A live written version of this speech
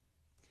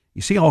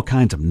You see all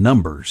kinds of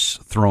numbers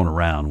thrown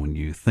around when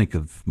you think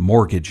of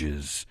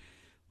mortgages.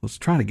 Let's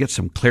try to get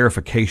some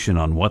clarification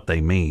on what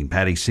they mean.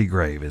 Patty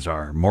Seagrave is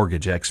our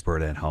mortgage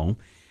expert at home.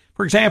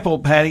 For example,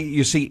 Patty,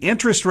 you see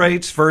interest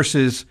rates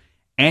versus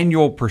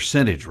annual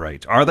percentage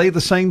rates. Are they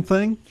the same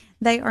thing?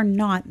 They are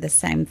not the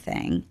same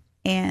thing.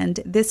 And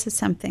this is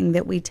something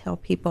that we tell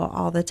people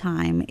all the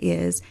time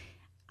is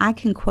I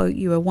can quote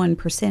you a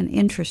 1%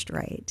 interest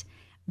rate,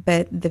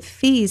 but the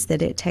fees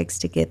that it takes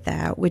to get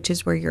that, which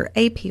is where your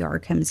APR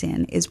comes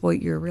in, is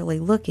what you're really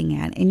looking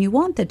at. And you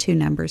want the two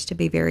numbers to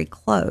be very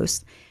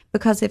close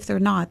because if they're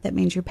not, that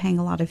means you're paying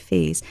a lot of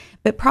fees.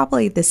 But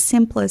probably the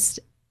simplest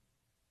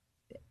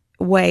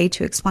way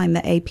to explain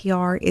the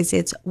APR is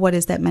it's what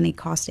is that money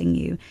costing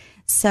you.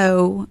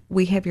 So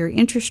we have your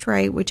interest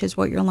rate, which is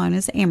what your loan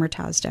is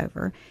amortized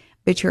over,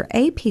 but your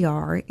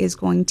APR is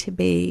going to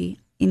be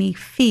any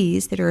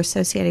fees that are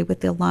associated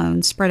with the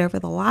loan spread over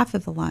the life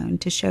of the loan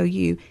to show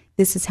you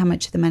this is how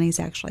much the money is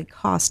actually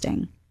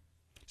costing.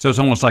 So it's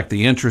almost like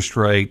the interest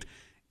rate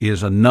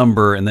is a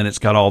number and then it's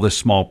got all this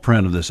small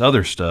print of this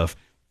other stuff.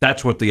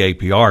 That's what the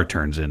APR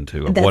turns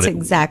into. That's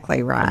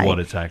exactly right. Of what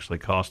it's actually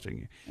costing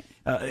you.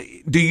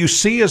 Do you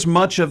see as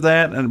much of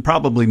that, and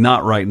probably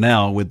not right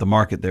now with the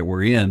market that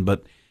we're in,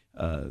 but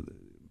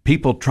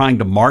people trying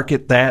to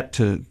market that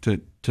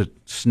to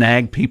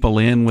snag people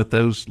in with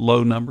those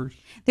low numbers?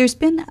 There's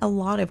been a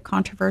lot of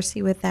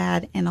controversy with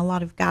that and a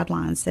lot of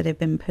guidelines that have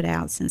been put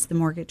out since the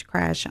mortgage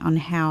crash on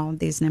how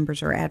these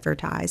numbers are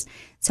advertised.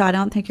 So I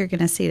don't think you're going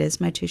to see it as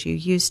much as you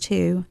used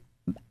to.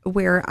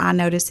 Where I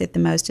notice it the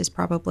most is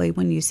probably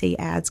when you see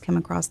ads come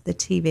across the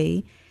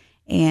TV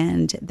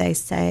and they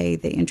say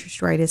the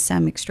interest rate is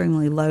some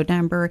extremely low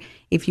number.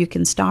 If you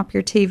can stop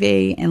your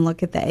TV and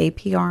look at the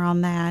APR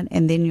on that,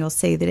 and then you'll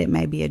see that it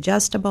may be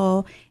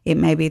adjustable. It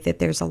may be that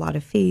there's a lot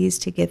of fees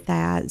to get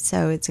that,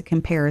 so it's a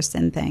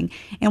comparison thing.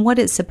 And what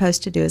it's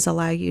supposed to do is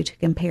allow you to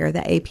compare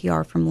the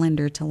APR from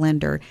lender to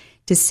lender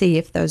to see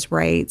if those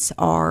rates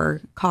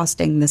are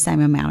costing the same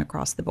amount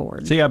across the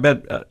board. See, I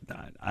bet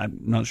I'm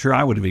not sure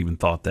I would have even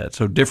thought that.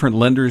 So different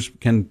lenders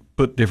can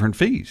put different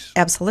fees.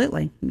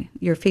 Absolutely.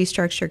 Your fee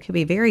structure could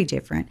be very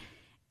different.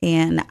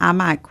 And I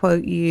might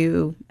quote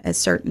you a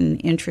certain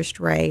interest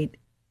rate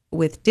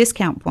with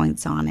discount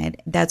points on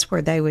it. That's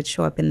where they would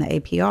show up in the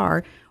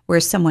APR, where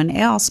someone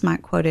else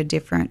might quote a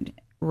different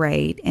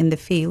rate and the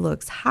fee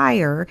looks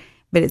higher,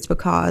 but it's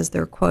because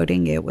they're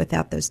quoting it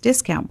without those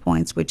discount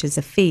points, which is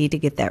a fee to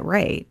get that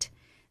rate.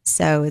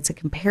 So it's a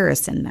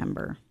comparison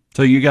number.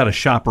 So you got to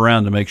shop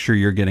around to make sure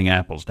you're getting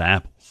apples to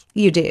apples.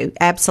 You do.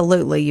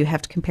 Absolutely. You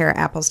have to compare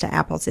apples to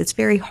apples. It's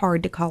very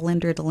hard to call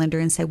lender to lender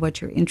and say, what's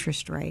your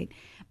interest rate?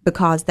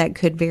 Because that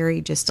could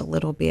vary just a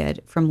little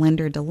bit from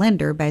lender to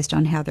lender based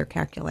on how they're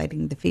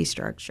calculating the fee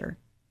structure.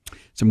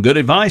 Some good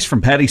advice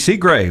from Patty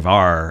Seagrave,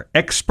 our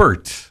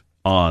expert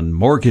on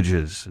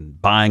mortgages and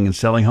buying and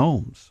selling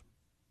homes.